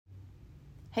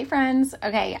Hey friends.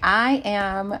 Okay, I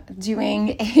am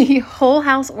doing a whole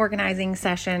house organizing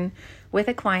session with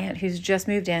a client who's just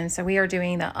moved in. So we are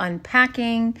doing the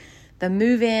unpacking, the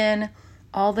move in,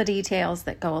 all the details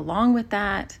that go along with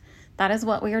that. That is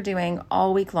what we are doing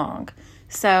all week long.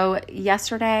 So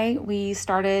yesterday we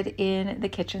started in the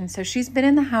kitchen. So she's been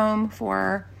in the home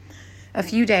for a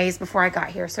few days before I got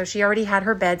here. So she already had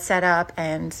her bed set up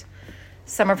and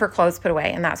some of her clothes put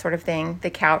away and that sort of thing. The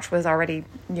couch was already,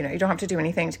 you don't have to do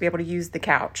anything to be able to use the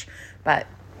couch. But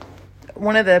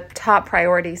one of the top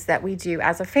priorities that we do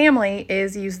as a family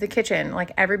is use the kitchen.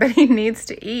 Like, everybody needs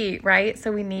to eat, right?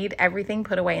 So we need everything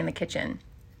put away in the kitchen.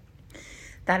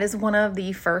 That is one of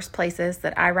the first places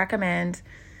that I recommend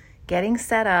getting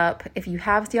set up. If you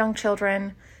have young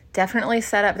children, definitely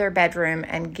set up their bedroom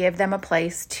and give them a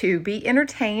place to be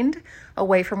entertained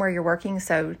away from where you're working.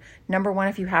 So number one,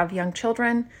 if you have young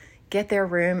children, get their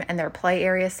room and their play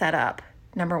area set up,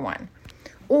 number one.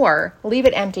 Or leave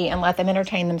it empty and let them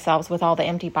entertain themselves with all the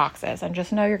empty boxes. And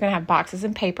just know you're going to have boxes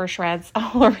and paper shreds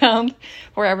all around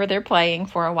wherever they're playing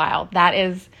for a while.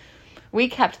 We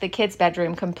kept the kids'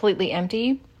 bedroom completely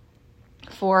empty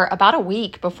for about a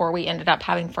week before we ended up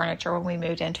having furniture when we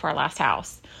moved into our last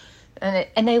house.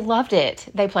 And they loved it.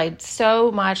 They played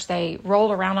so much. They rolled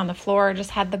around on the floor,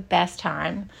 just had the best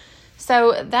time.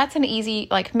 So that's an easy,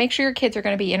 make sure your kids are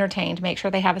going to be entertained. Make sure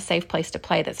they have a safe place to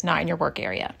play that's not in your work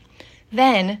area.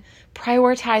 Then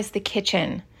prioritize the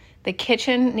kitchen. The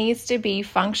kitchen needs to be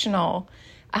functional.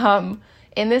 In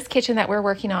this kitchen that we're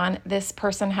working on, this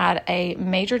person had a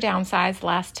major downsize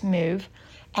last move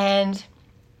and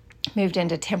moved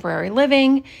into temporary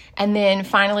living, and then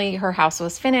finally her house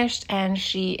was finished and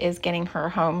she is getting her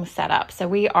home set up. So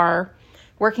we are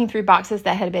working through boxes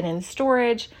that had been in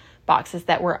storage, boxes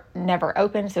that were never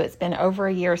opened. So it's been over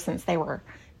a year since they were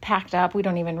packed up. We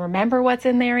don't even remember what's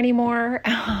in there anymore.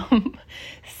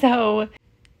 So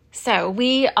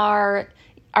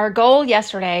our goal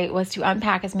yesterday was to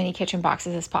unpack as many kitchen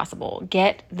boxes as possible,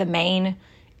 get the main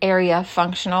area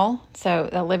functional. So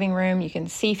the living room, you can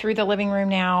see through the living room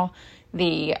now.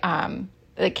 The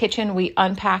kitchen, we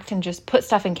unpacked and just put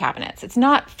stuff in cabinets. It's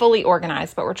not fully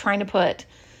organized, but we're trying to put,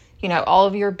 all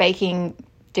of your baking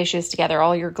dishes together,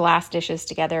 all your glass dishes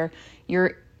together,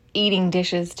 your eating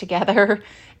dishes together,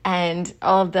 and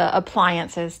all of the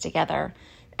appliances together.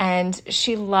 And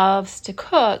she loves to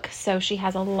cook, so she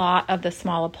has a lot of the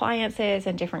small appliances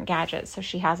and different gadgets. So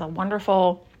she has a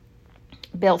wonderful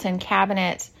built-in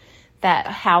cabinet that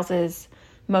houses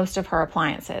most of her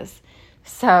appliances.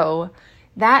 So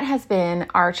that has been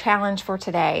our challenge for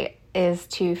today, is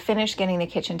to finish getting the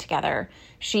kitchen together.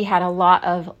 She had a lot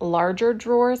of larger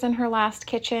drawers in her last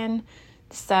kitchen,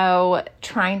 so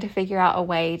trying to figure out a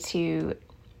way to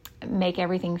make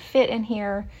everything fit in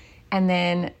here, and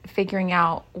then figuring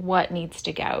out what needs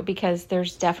to go, because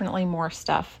there's definitely more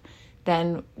stuff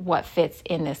than what fits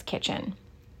in this kitchen.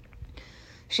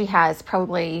 She has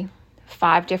probably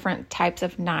 5 different types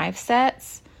of knife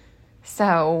sets,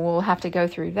 so we'll have to go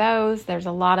through those. There's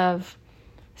a lot of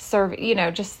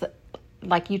just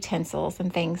like utensils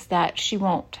and things that she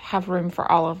won't have room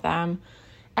for all of them.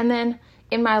 And then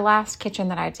in my last kitchen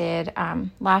that I did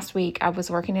last week, I was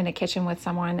working in a kitchen with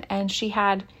someone, and she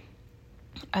had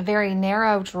a very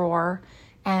narrow drawer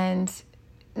and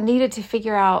needed to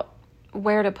figure out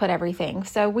where to put everything.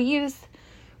 So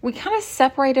we kind of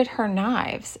separated her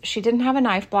knives. She didn't have a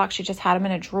knife block. She just had them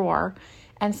in a drawer.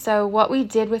 And so what we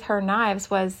did with her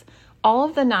knives was all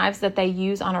of the knives that they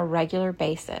use on a regular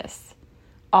basis,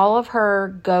 all of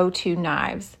her go-to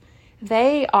knives,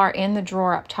 they are in the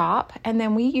drawer up top. And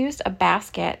then we used a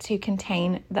basket to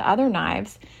contain the other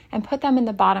knives and put them in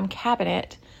the bottom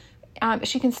cabinet.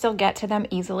 She can still get to them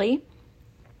easily,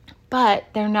 but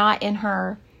they're not in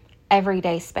her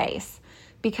everyday space,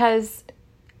 because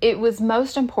it was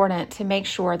most important to make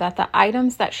sure that the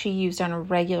items that she used on a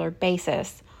regular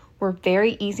basis were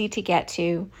very easy to get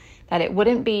to, that it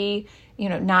wouldn't be,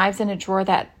 knives in a drawer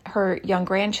that her young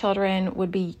grandchildren would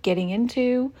be getting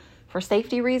into for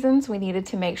safety reasons. We needed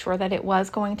to make sure that it was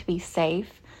going to be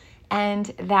safe. And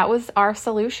that was our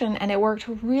solution, and it worked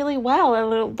really well.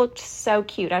 It looked so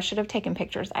cute. I should have taken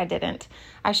pictures. I didn't.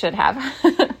 I should have.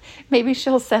 Maybe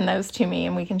she'll send those to me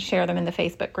and we can share them in the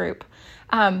Facebook group.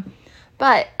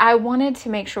 But I wanted to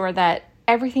make sure that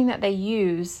everything that they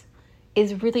use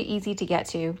is really easy to get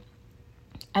to,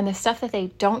 and the stuff that they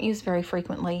don't use very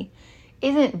frequently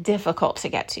isn't difficult to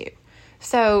get to.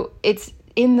 So it's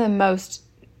in the most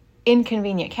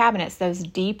inconvenient cabinets, those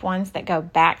deep ones that go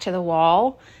back to the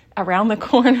wall around the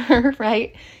corner,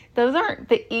 right? Those aren't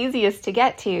the easiest to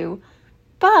get to,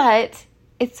 but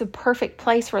it's a perfect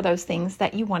place for those things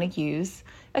that you want to use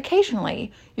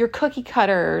occasionally. Your cookie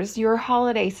cutters, your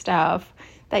holiday stuff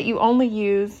that you only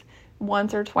use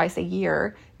once or twice a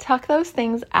year, tuck those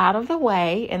things out of the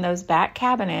way in those back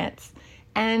cabinets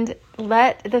and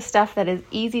let the stuff that is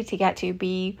easy to get to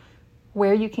be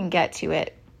where you can get to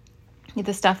it.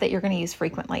 The stuff that you're going to use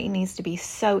frequently needs to be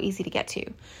so easy to get to.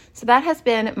 So that has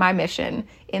been my mission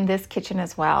in this kitchen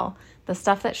as well. The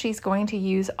stuff that she's going to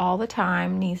use all the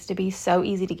time needs to be so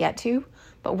easy to get to,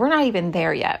 but we're not even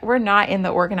there yet. We're not in the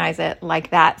organize it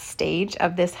like that stage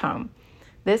of this home.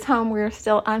 This home, we're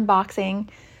still unboxing.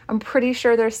 I'm pretty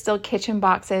sure there's still kitchen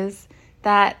boxes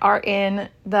that are in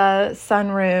the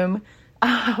sunroom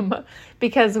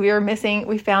because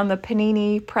we found the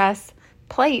panini press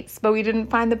plates, but we didn't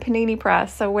find the panini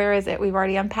press. So where is it? We've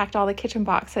already unpacked all the kitchen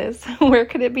boxes. Where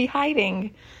could it be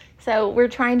hiding? So we're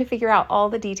trying to figure out all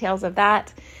the details of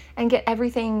that and get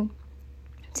everything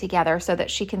together so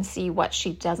that she can see what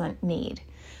she doesn't need.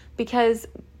 Because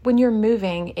when you're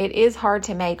moving, it is hard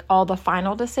to make all the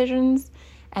final decisions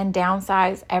and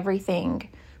downsize everything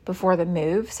before the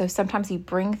move. So sometimes you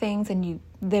bring things and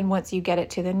then once you get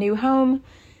it to the new home,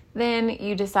 then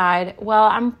you decide, well,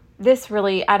 I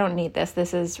don't need this.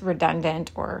 This is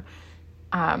redundant, or,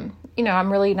 I'm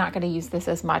really not going to use this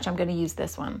as much. I'm going to use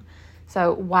this one.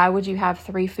 So why would you have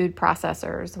 3 food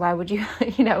processors? Why would you,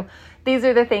 these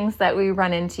are the things that we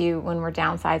run into when we're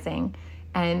downsizing,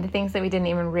 and things that we didn't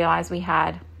even realize we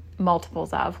had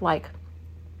multiples of. Like,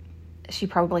 she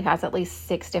probably has at least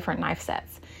 6 different knife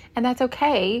sets, and that's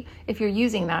okay if you're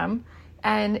using them.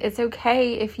 And it's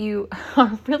okay if you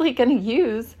are really going to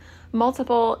use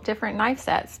multiple different knife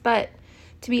sets. But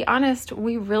to be honest,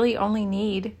 we really only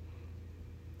need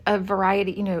a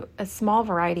variety, a small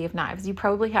variety of knives. You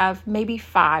probably have maybe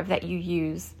 5 that you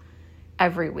use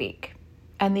every week,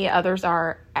 and the others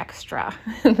are extra.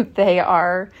 They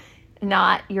are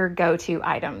not your go-to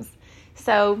items.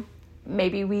 So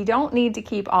maybe we don't need to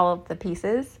keep all of the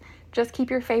pieces. Just keep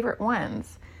your favorite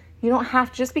ones. You don't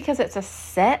have, just because it's a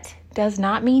set does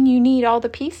not mean you need all the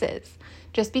pieces.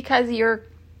 Just because your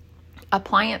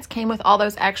appliance came with all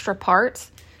those extra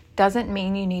parts doesn't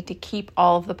mean you need to keep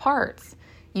all of the parts.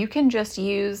 You can just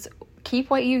keep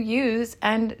what you use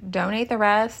and donate the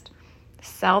rest,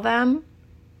 sell them,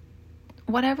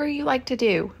 whatever you like to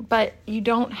do, but you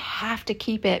don't have to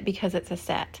keep it because it's a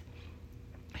set.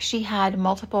 She had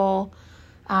multiple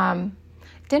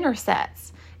dinner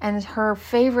sets, and her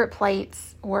favorite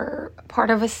plates were part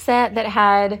of a set that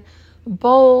had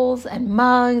bowls and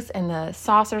mugs and the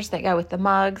saucers that go with the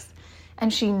mugs.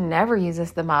 And she never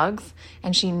uses the mugs,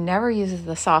 and she never uses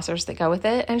the saucers that go with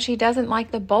it, and she doesn't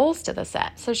like the bowls to the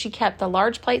set. So she kept the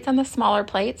large plates and the smaller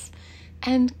plates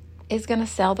and is going to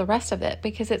sell the rest of it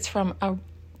because it's from a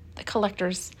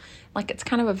collector's, like, it's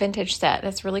kind of a vintage set.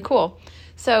 That's really cool.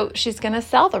 So she's going to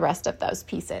sell the rest of those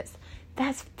pieces.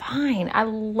 That's fine. I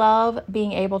love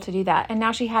being able to do that. And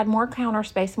now she had more counter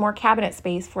space, more cabinet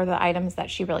space for the items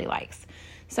that she really likes.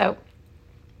 So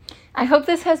I hope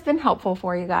this has been helpful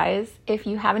for you guys. If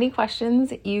you have any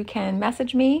questions, you can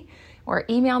message me or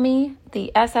email me.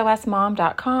 The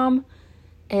sosmom.com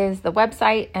is the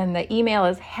website, and the email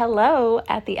is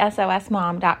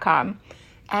hello@thesosmom.com.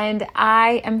 And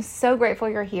I am so grateful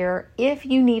you're here. If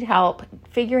you need help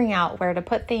figuring out where to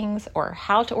put things, or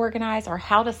how to organize, or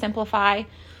how to simplify,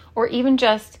 or even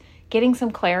just getting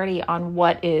some clarity on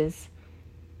what is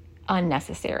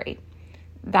unnecessary,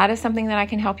 that is something that I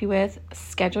can help you with.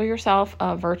 Schedule yourself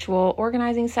a virtual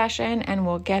organizing session and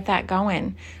we'll get that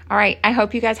going. All right. I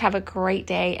hope you guys have a great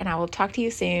day, and I will talk to you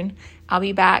soon. I'll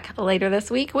be back later this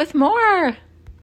week with more.